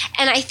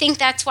 And I think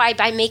that's why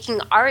by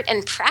making art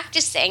and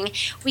practicing,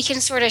 we can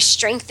sort of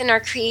strengthen our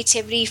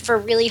creativity for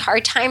really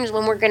hard times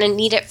when we're going to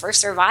need it for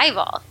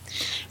survival.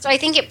 So I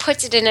think it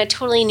puts it in a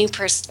totally new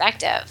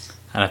perspective.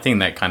 And I think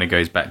that kind of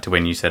goes back to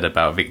when you said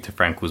about Viktor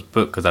Frankl's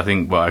book, because I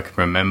think what I can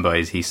remember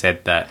is he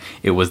said that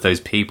it was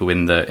those people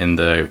in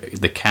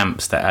the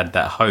camps that had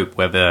that hope,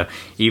 whether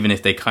even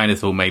if they kind of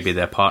thought maybe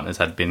their partners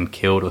had been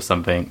killed or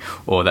something,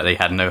 or that they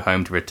had no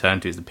home to return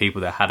to, it's the people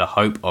that had a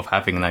hope of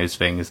having those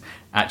things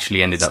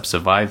actually ended up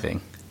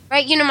surviving.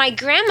 Right, you know, my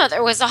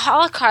grandmother was a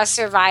Holocaust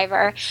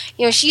survivor.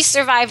 You know, she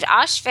survived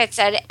Auschwitz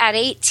at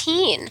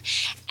 18.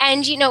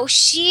 And, you know,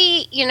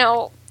 she, you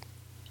know,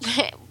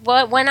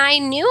 when I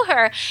knew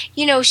her,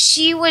 you know,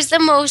 she was the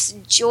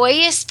most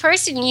joyous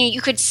person.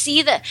 You could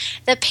see the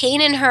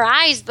pain in her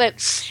eyes, but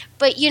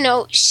you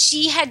know,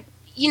 she had,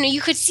 you know, you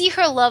could see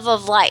her love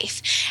of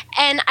life.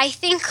 And I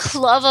think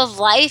love of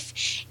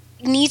life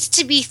needs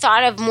to be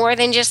thought of more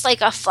than just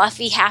like a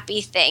fluffy, happy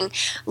thing.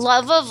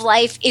 Love of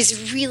life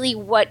is really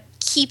what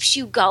keeps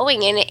you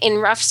going in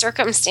rough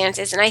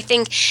circumstances. And I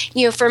think,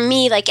 you know, for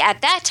me, like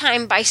at that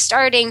time, by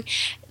starting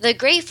the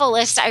Grateful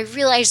List, I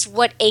realized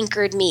what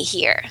anchored me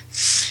here.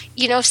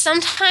 You know,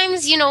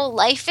 sometimes, you know,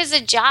 life is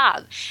a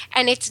job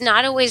and it's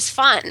not always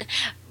fun.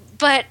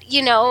 But,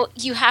 you know,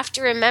 you have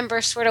to remember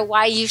sort of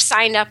why you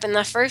signed up in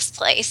the first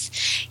place,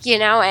 you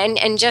know,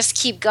 and just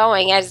keep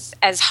going as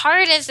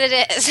hard as it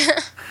is.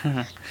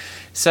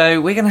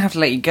 So we're going to have to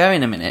let you go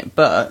in a minute,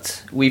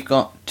 but we've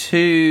got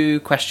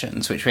 2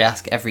 questions which we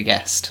ask every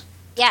guest.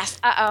 Yes,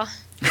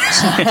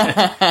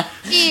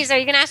 Cheese, are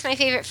you going to ask my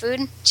favorite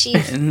food?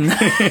 Cheese?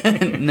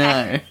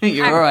 No,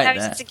 you're all right there. That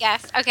was just a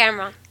guess. Okay, I'm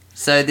wrong.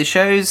 So the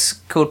show's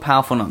called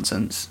Powerful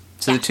Nonsense.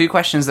 So the 2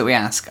 questions that we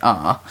ask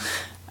are,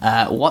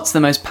 what's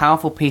the most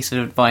powerful piece of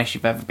advice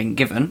you've ever been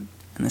given?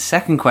 And the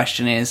second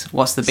question is,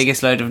 what's the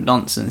biggest load of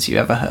nonsense you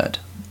ever heard?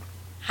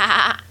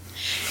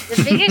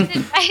 The biggest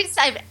advice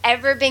I've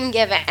ever been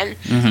given.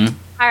 Mm-hmm.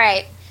 All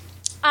right.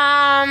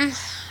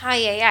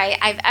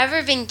 I've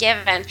ever been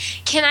given.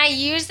 Can I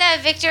use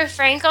that Viktor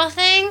Frankl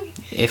thing?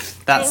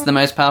 If that's the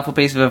most powerful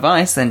piece of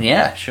advice, then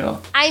yeah,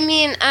 sure. I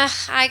mean,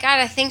 I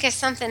gotta think of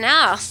something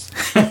else.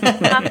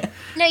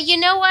 No, you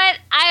know what?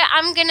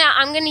 I'm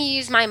gonna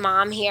use my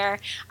mom here.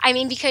 I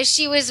mean, because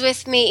she was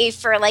with me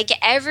for like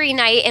every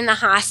night in the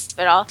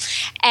hospital,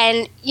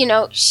 and you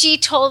know, she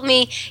told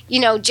me, you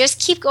know, just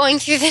keep going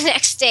through the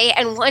next day,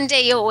 and one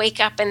day you'll wake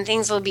up and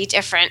things will be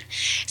different.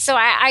 So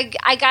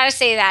I gotta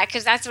say that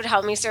because that's what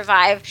helped me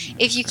survive.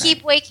 If you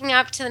keep waking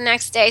up to the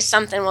next day,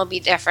 something will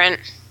be different.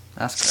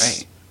 That's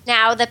great.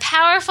 Now, the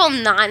powerful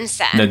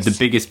nonsense. No, the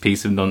biggest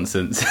piece of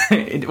nonsense.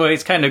 Well,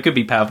 it's kind of could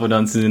be powerful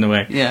nonsense in a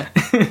way. Yeah.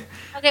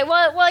 Okay,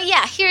 well,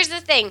 yeah, here's the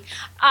thing.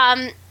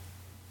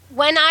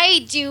 When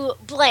I do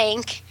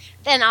blank,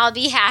 then I'll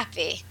be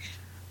happy.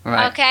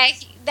 Right. Okay?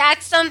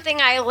 that's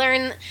something I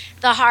learned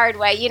the hard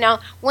way. You know,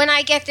 when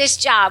I get this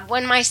job,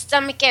 when my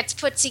stomach gets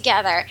put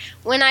together,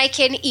 when I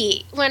can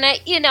eat, when I,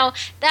 you know,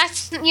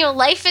 that's, you know,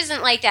 life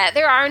isn't like that.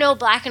 There are no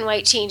black and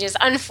white changes.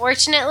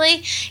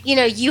 Unfortunately, you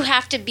know, you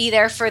have to be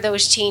there for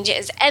those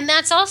changes. And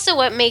that's also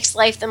what makes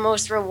life the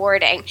most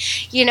rewarding,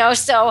 you know.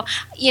 So,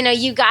 you know,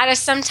 you got to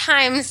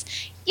sometimes,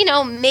 you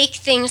know, make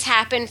things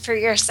happen for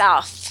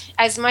yourself,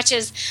 as much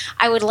as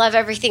I would love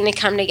everything to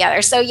come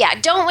together. So, yeah,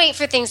 don't wait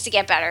for things to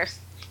get better.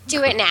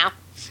 Do it now.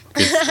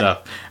 Good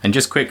stuff. And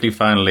just quickly,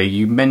 finally,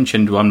 you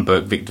mentioned one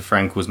book, Viktor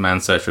Frankl's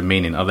Man's Search for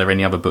Meaning. Are there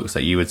any other books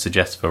that you would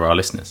suggest for our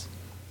listeners?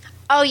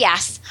 Oh,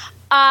 yes.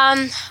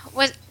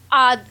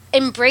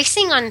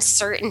 Embracing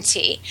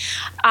Uncertainty.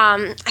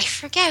 I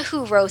forget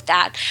who wrote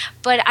that,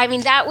 but I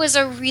mean, that was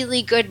a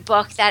really good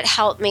book that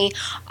helped me.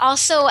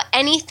 Also,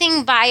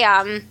 anything by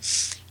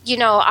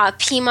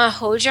Pema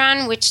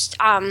Chodron, which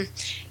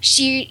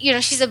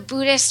she's a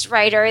Buddhist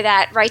writer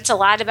that writes a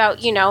lot about,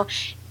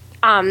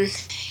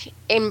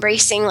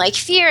 embracing like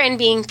fear and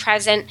being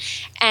present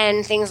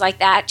and things like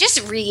that.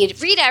 Just read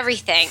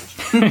everything.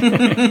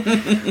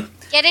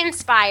 Get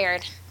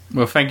inspired.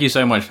 Well, thank you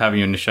so much for having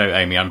you on the show,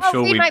 Amy. I'm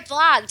sure read my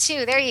blog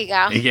too. There you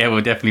go. Yeah,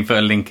 we'll definitely put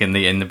a link in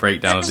the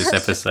breakdown of this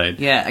episode.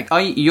 Yeah,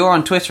 you're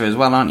on Twitter as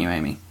well, aren't you,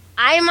 Amy?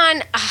 I'm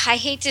on. I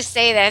hate to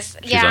say this.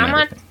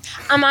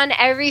 I'm on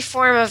every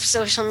form of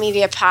social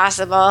media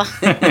possible.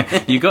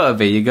 You gotta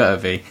be.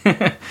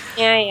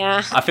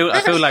 Yeah. I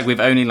feel like we've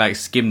only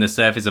skimmed the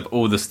surface of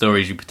all the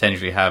stories you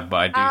potentially have,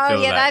 but I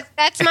do feel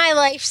that's my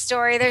life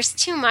story. There's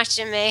too much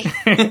in me.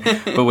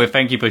 But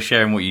thank you for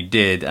sharing what you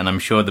did, and I'm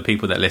sure the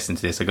people that listen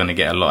to this are going to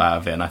get a lot out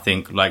of it. And I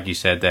think, like you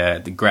said,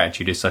 the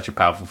gratitude is such a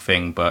powerful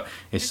thing, but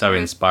it's so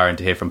inspiring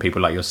to hear from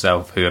people like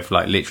yourself who have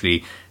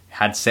literally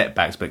had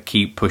setbacks but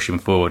keep pushing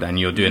forward, and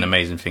you're doing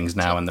amazing things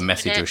now, and the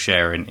message you're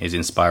sharing is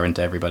inspiring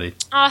to everybody.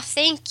 Oh,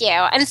 thank you.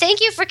 And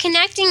thank you for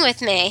connecting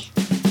with me.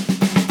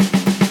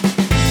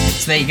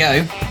 So there you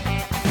go.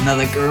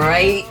 Another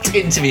great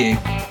interview.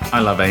 I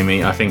love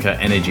Amy. I think her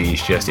energy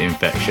is just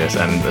infectious,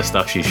 and the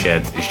stuff she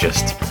shared is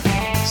just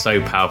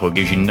so powerful. It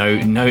gives you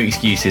no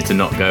excuses to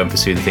not go and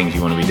pursue the things you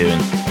want to be doing.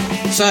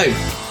 So,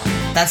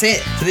 that's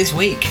it for this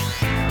week.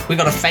 We've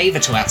got a favour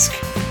to ask.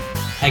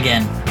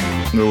 Again.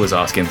 We're always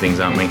asking things,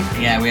 aren't we?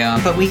 Yeah, we are.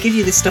 But we give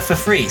you this stuff for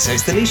free, so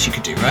it's the least you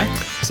could do, right?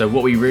 So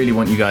what we really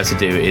want you guys to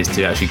do is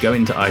to actually go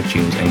into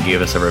iTunes and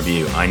give us a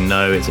review. I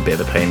know it's a bit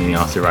of a pain in the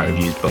arse to write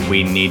reviews, but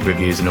we need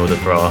reviews in order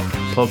for our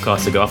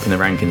podcast to go up in the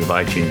rankings of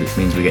iTunes, which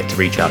means we get to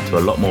reach out to a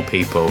lot more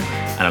people,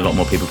 and a lot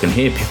more people can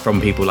hear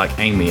from people like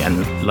Amy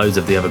and loads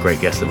of the other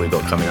great guests that we've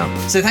got coming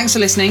up. So thanks for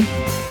listening.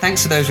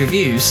 Thanks for those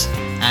reviews,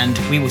 and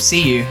we will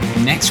see you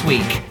next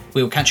week.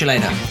 We will catch you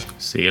later.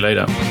 See you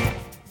later.